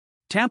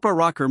Tampa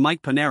rocker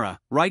Mike Pinera,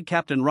 Ride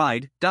Captain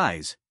Ride,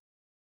 dies.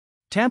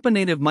 Tampa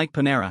native Mike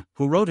Pinera,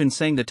 who wrote and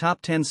sang the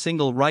top 10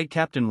 single Ride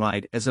Captain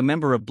Ride as a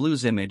member of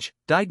Blues Image,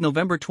 died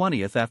November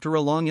 20 after a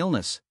long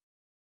illness.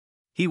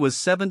 He was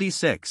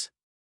 76.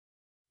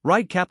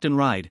 Ride Captain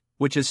Ride,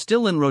 which is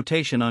still in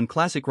rotation on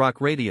classic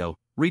rock radio,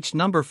 reached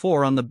number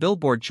 4 on the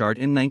Billboard chart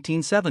in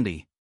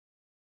 1970.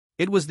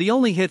 It was the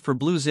only hit for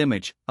Blues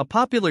Image, a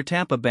popular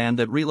Tampa band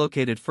that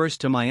relocated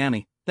first to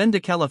Miami, then to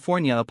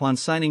California upon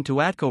signing to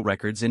Atco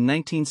Records in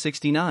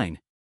 1969.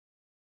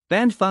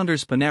 Band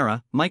founders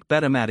Pinera, Mike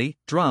Betamatti,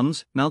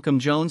 drums, Malcolm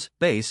Jones,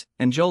 bass,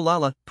 and Joe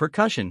Lala,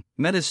 percussion,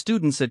 met as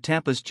students at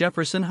Tampa's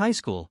Jefferson High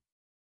School.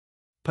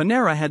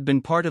 Pinera had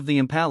been part of the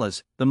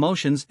Impalas, the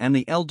Motions, and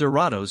the El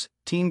Dorados,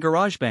 teen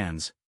garage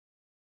bands.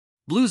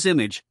 Blues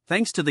Image,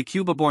 thanks to the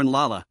Cuba-born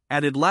Lala,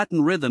 added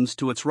Latin rhythms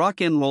to its rock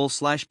and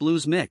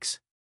roll/blues mix.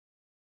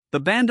 The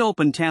band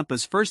opened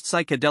Tampa's first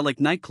psychedelic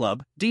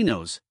nightclub,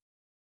 Dino's.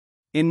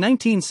 In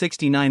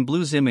 1969,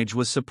 Blues Image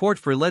was support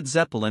for Led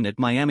Zeppelin at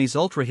Miami's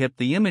ultra-hip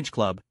The Image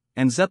Club,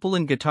 and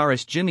Zeppelin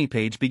guitarist Jimmy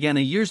Page began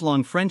a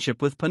years-long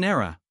friendship with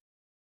Pinera.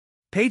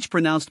 Page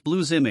pronounced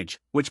Blues Image,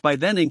 which by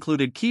then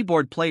included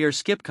keyboard player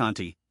Skip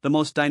Conte, the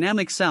most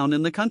dynamic sound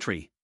in the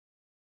country.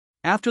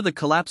 After the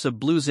collapse of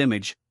Blues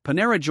Image,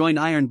 Pinera joined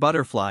Iron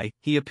Butterfly.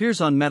 He appears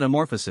on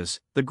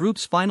Metamorphosis, the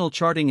group's final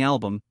charting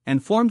album,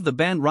 and formed the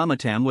band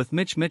Ramatam with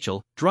Mitch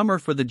Mitchell, drummer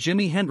for the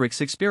Jimi Hendrix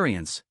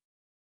Experience.